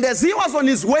 And as he was on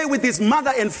his way with his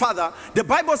mother and father, the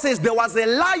Bible says there was a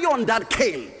lion that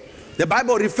came. The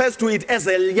Bible refers to it as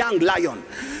a young lion,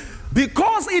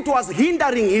 because it was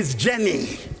hindering his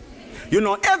journey. You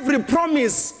know, every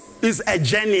promise is a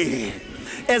journey.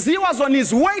 As he was on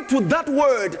his way to that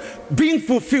word being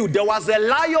fulfilled, there was a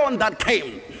lion that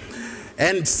came.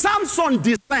 And Samson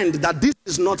discerned that this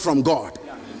is not from God,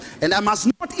 and I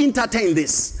must not entertain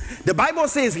this. The Bible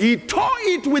says he tore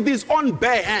it with his own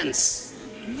bare hands.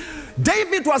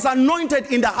 David was anointed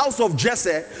in the house of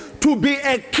Jesse to be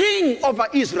a king over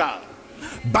Israel.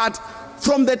 But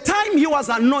from the time he was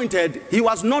anointed, he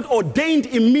was not ordained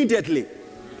immediately.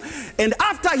 And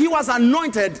after he was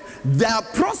anointed, there are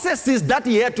processes that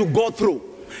he had to go through.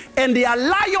 And there are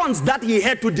lions that he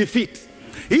had to defeat.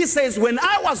 He says, when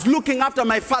I was looking after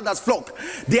my father's flock,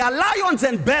 there are lions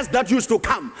and bears that used to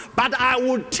come, but I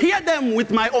would tear them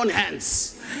with my own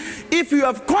hands. If you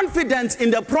have confidence in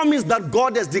the promise that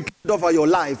God has declared over your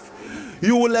life,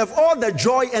 you will have all the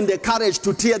joy and the courage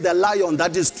to tear the lion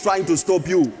that is trying to stop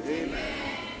you. Amen.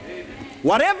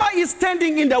 Whatever is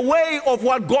standing in the way of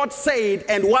what God said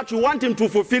and what you want him to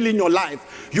fulfill in your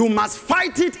life, you must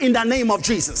fight it in the name of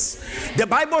Jesus. The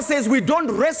Bible says we don't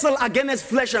wrestle against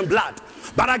flesh and blood,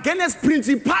 but against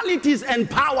principalities and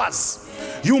powers.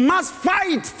 You must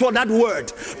fight for that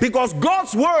word, because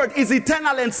God's word is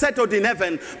eternal and settled in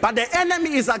heaven, but the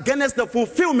enemy is against the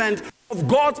fulfillment of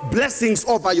God's blessings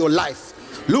over your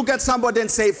life. Look at somebody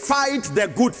and say, fight the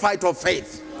good fight of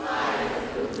faith.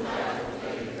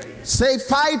 Say,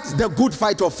 fight the good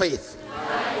fight of faith.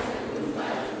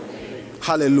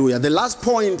 Hallelujah. The last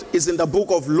point is in the book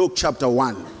of Luke chapter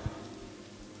 1.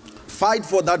 Fight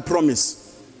for that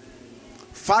promise.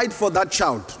 Fight for that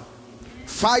child.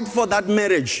 Fight for that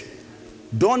marriage.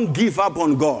 Don't give up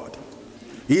on God.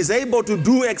 He is able to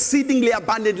do exceedingly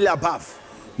abundantly above,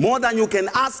 more than you can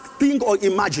ask, think, or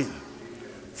imagine.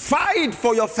 Fight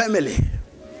for your family.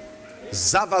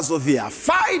 Zavazovia.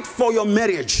 Fight for your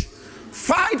marriage.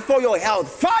 Fight for your health.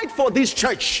 Fight for this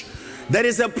church. There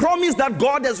is a promise that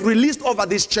God has released over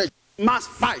this church. You must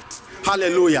fight.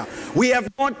 Hallelujah. We have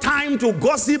no time to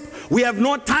gossip. We have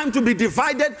no time to be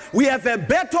divided. We have a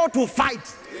battle to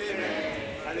fight. Amen.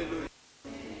 Hallelujah.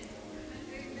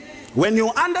 When you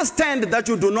understand that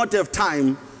you do not have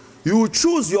time, you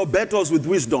choose your battles with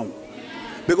wisdom.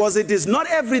 Because it is not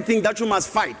everything that you must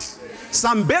fight.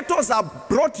 Some battles are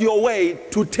brought your way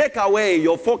to take away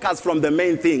your focus from the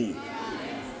main thing.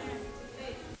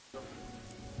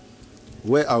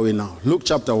 Where are we now? Luke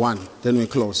chapter 1, then we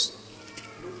close.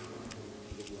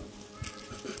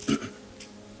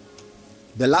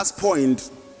 The last point,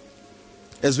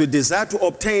 as we desire to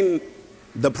obtain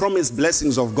the promised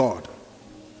blessings of God.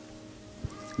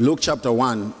 Luke chapter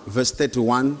 1, verse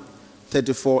 31,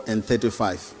 34, and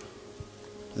 35.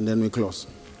 And then we close.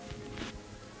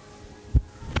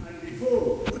 And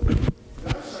behold,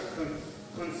 thou shalt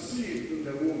conceive in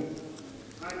the womb,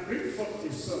 and bring forth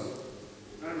a son,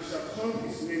 and shall call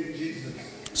his name Jesus.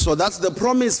 So that's the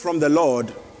promise from the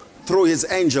Lord through his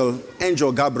angel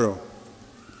Gabriel.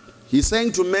 He's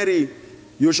saying to Mary,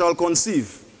 you shall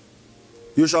conceive,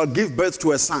 you shall give birth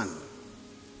to a son,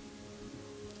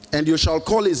 and you shall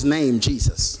call his name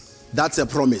Jesus. That's a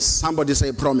promise. Somebody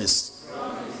say promise.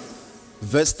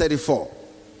 Verse 34.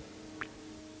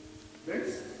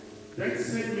 Then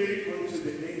said Mary unto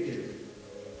the angel,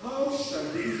 how shall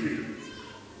this be,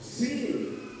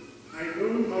 seeing I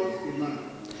know not a man?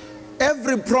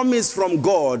 Every promise from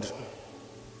God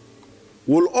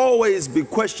will always be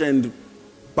questioned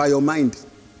by your mind,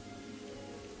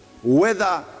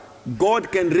 whether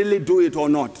God can really do it or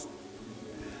not.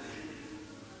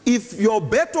 If your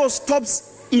battle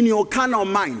stops in your carnal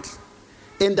mind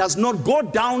and does not go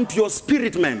down to your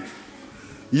spirit man,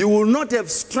 you will not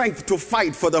have strength to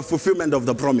fight for the fulfillment of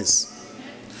the promise.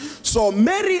 So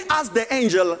Mary asked the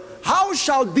angel, how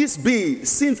shall this be,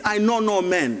 since I know no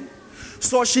man?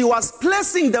 So she was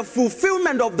placing the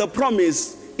fulfillment of the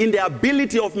promise in the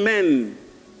ability of men.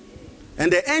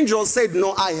 And the angel said,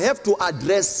 no, I have to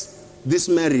address this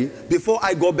Mary before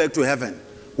I go back to heaven.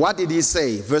 What did he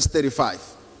say? Verse 35.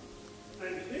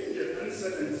 And the angel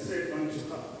answered and said unto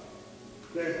her,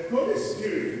 the Holy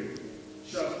Spirit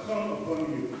shall come upon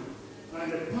you,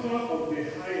 and the power of the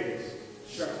highest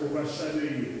shall overshadow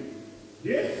you.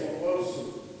 Therefore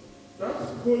also, that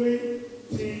holy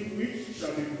thing which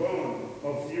shall be born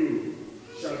of you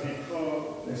shall be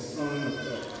called the Son of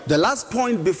God. The last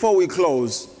point before we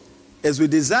close, as we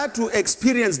desire to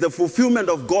experience the fulfillment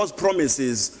of God's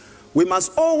promises, we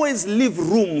must always leave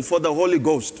room for the Holy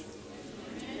Ghost.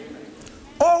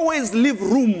 Always leave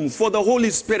room for the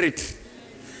Holy Spirit.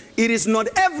 It is not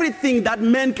everything that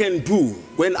men can do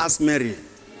when asked Mary.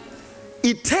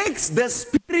 It takes the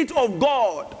Spirit of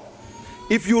God.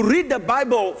 If you read the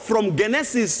Bible from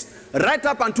Genesis right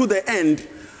up until the end,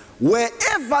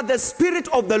 wherever the Spirit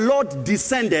of the Lord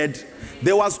descended,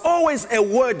 there was always a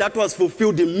word that was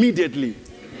fulfilled immediately.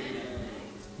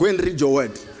 Go and read your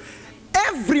word.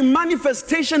 Every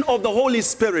manifestation of the Holy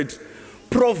Spirit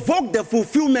provoked the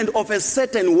fulfillment of a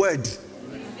certain word.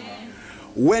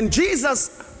 When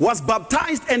Jesus was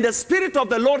baptized and the Spirit of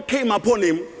the Lord came upon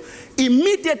him,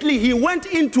 immediately he went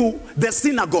into the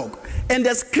synagogue. And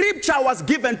the scripture was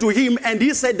given to him, and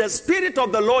he said, the Spirit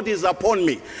of the Lord is upon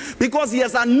me, because he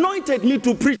has anointed me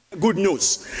to preach good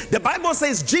news. The Bible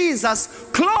says Jesus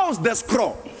closed the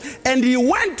scroll, and he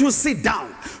went to sit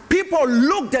down. People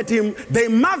looked at him, they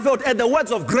marveled at the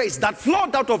words of grace that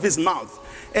flowed out of his mouth.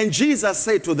 And Jesus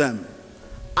said to them,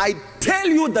 I tell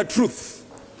you the truth.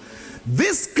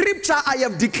 This scripture I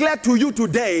have declared to you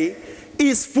today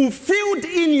is fulfilled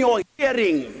in your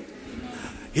hearing.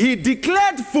 He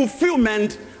declared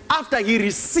fulfillment after he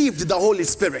received the Holy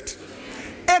Spirit.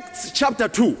 Acts chapter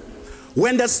 2.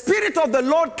 When the Spirit of the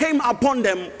Lord came upon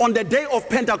them on the day of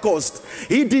Pentecost,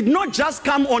 he did not just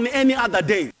come on any other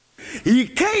day. He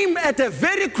came at a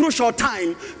very crucial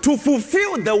time to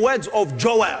fulfill the words of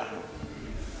Joel.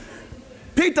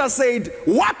 Peter said,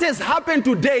 what has happened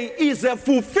today is a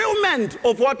fulfillment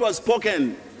of what was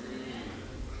spoken.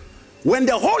 When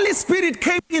the Holy Spirit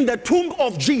came in the tomb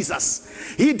of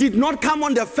Jesus, he did not come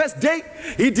on the first day,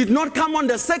 he did not come on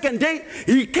the second day,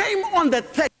 he came on the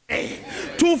third day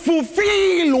to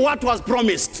fulfill what was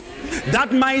promised,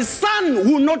 that my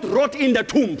son will not rot in the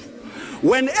tomb.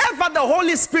 Whenever the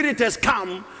Holy Spirit has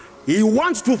come, he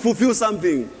wants to fulfill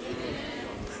something.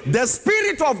 The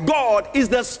Spirit of God is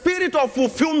the Spirit of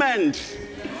fulfillment.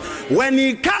 When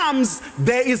he comes,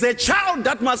 there is a child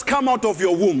that must come out of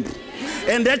your womb.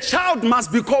 And that child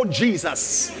must be called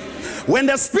Jesus. When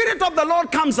the Spirit of the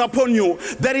Lord comes upon you,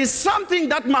 there is something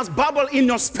that must bubble in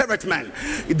your spirit, man.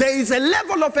 There is a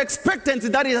level of expectancy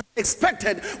that is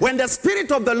expected when the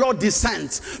Spirit of the Lord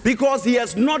descends, because he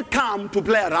has not come to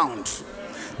play around.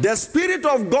 The Spirit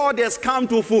of God has come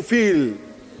to fulfill.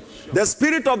 The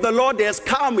Spirit of the Lord has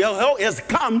come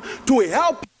to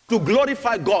help to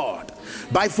glorify God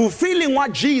by fulfilling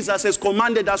what Jesus has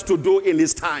commanded us to do in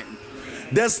his time.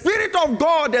 The Spirit of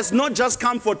God has not just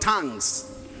come for tongues.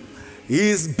 He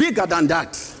is bigger than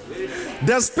that.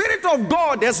 The Spirit of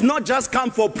God has not just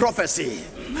come for prophecy.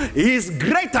 He is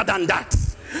greater than that.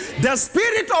 The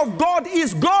Spirit of God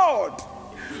is God,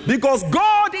 because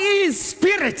God is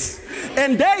spirit,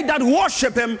 and they that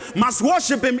worship him must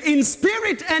worship him in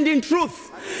spirit and in truth.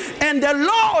 And the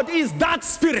Lord is that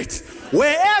Spirit.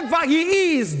 Wherever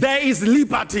he is, there is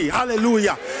liberty.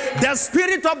 Hallelujah. The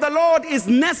Spirit of the Lord is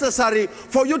necessary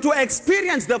for you to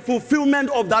experience the fulfillment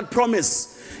of that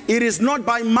promise. It is not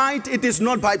by might, it is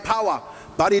not by power,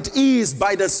 but it is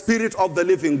by the Spirit of the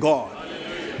living God.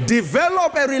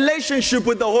 Develop a relationship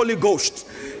with the Holy Ghost,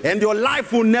 and your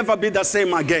life will never be the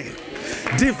same again.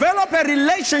 Develop a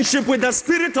relationship with the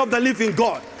Spirit of the living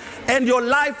God, and your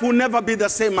life will never be the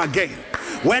same again.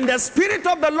 When the Spirit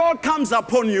of the Lord comes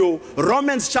upon you,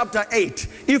 Romans chapter 8,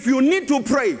 if you need to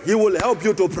pray, he will help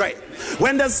you to pray.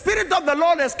 When the Spirit of the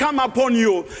Lord has come upon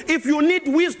you, if you need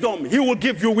wisdom, he will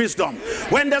give you wisdom.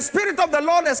 When the Spirit of the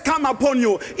Lord has come upon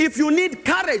you, if you need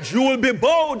courage, you will be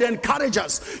bold and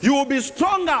courageous. You will be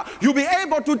stronger. You'll be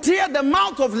able to tear the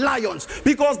mouth of lions,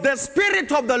 because the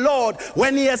Spirit of the Lord,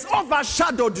 when he has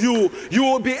overshadowed you, you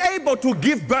will be able to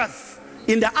give birth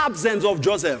in the absence of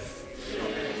Joseph.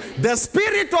 The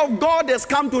Spirit of God has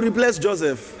come to replace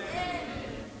Joseph.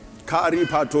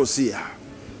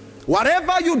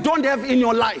 Whatever you don't have in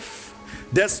your life,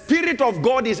 the Spirit of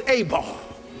God is able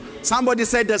Somebody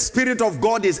said the Spirit of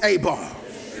God is able.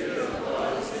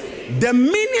 The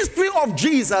ministry of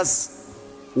Jesus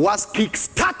was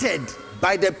kick-started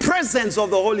by the presence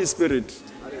of the Holy Spirit.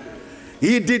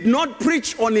 He did not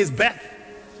preach on his birth.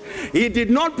 He did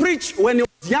not preach when he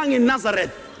was young in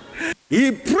Nazareth.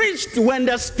 He preached when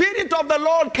the Spirit of the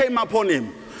Lord came upon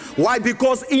him. Why?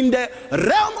 Because in the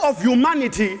realm of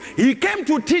humanity, he came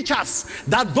to teach us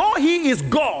that though he is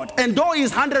God and though he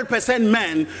is 100%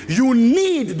 man, you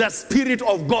need the Spirit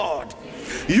of God.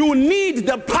 You need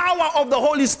the power of the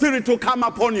Holy Spirit to come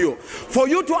upon you. For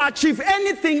you to achieve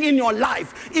anything in your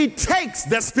life, it takes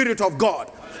the Spirit of God.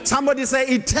 Somebody say,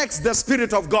 it takes the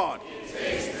Spirit of God.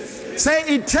 Say,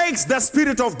 it takes the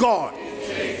Spirit of God.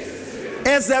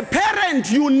 As a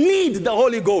parent, you need the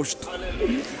Holy Ghost.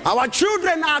 Our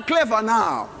children are clever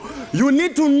now. You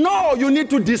need to know, you need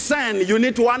to discern, you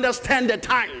need to understand the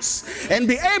times and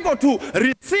be able to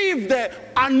receive the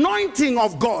anointing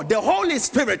of God, the Holy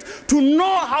Spirit, to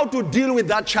know how to deal with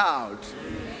that child.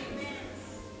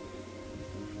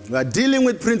 We are dealing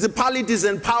with principalities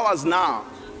and powers now.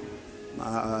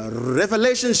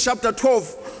 Revelation chapter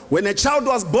 12, when a child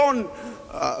was born,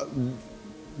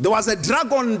 there was a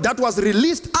dragon that was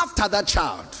released after that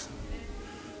child.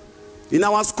 In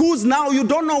our schools now, you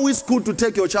don't know which school to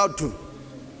take your child to.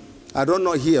 I don't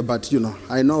know here, but you know,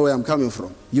 I know where I'm coming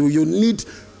from. You need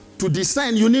to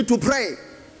discern, you need to pray,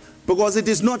 because it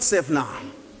is not safe now.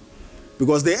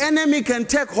 Because the enemy can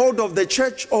take hold of the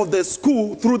church or the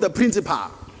school through the principal.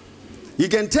 He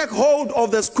can take hold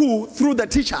of the school through the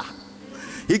teacher.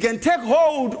 He can take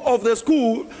hold of the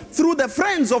school through the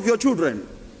friends of your children.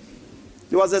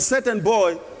 There was a certain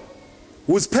boy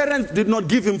whose parents did not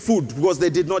give him food because they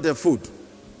did not have food.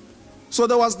 So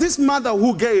there was this mother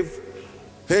who gave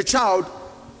her child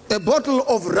a bottle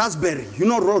of raspberry. You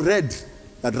know, red,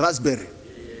 that raspberry.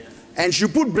 And she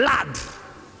put blood.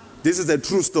 This is a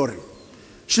true story.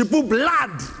 She put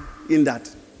blood in that.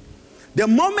 The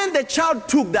moment the child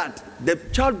took that, the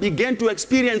child began to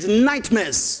experience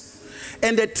nightmares.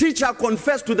 And the teacher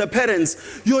confessed to the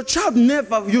parents, your child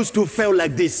never used to fail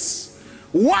like this.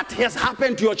 What has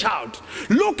happened to your child?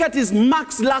 Look at his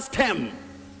marks last term.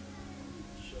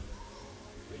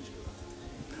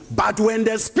 But when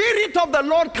the Spirit of the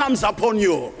Lord comes upon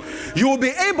you, you will be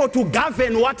able to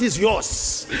govern what is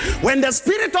yours. When the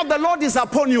Spirit of the Lord is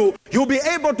upon you, you'll be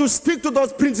able to speak to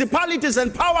those principalities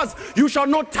and powers. You shall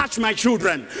not touch my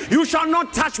children. You shall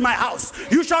not touch my house.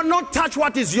 You shall not touch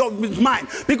what is mine.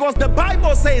 Because the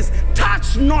Bible says,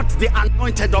 touch not the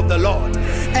anointed of the Lord,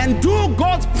 and do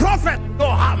God's prophet no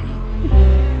harm.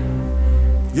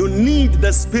 You need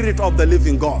the Spirit of the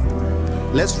living God.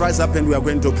 Let's rise up and we are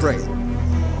going to pray.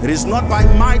 It is not by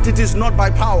might, it is not by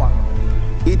power.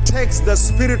 It takes the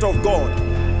Spirit of God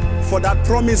for that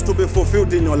promise to be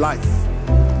fulfilled in your life.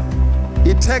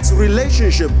 It takes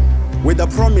relationship with the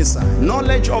promiser,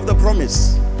 knowledge of the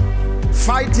promise,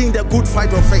 fighting the good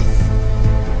fight of faith.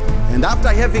 And after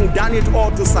having done it all,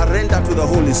 to surrender to the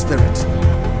Holy Spirit.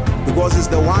 Because it's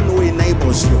the one who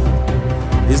enables you.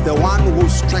 It's the one who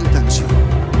strengthens you.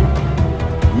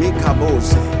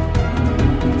 Mikabose.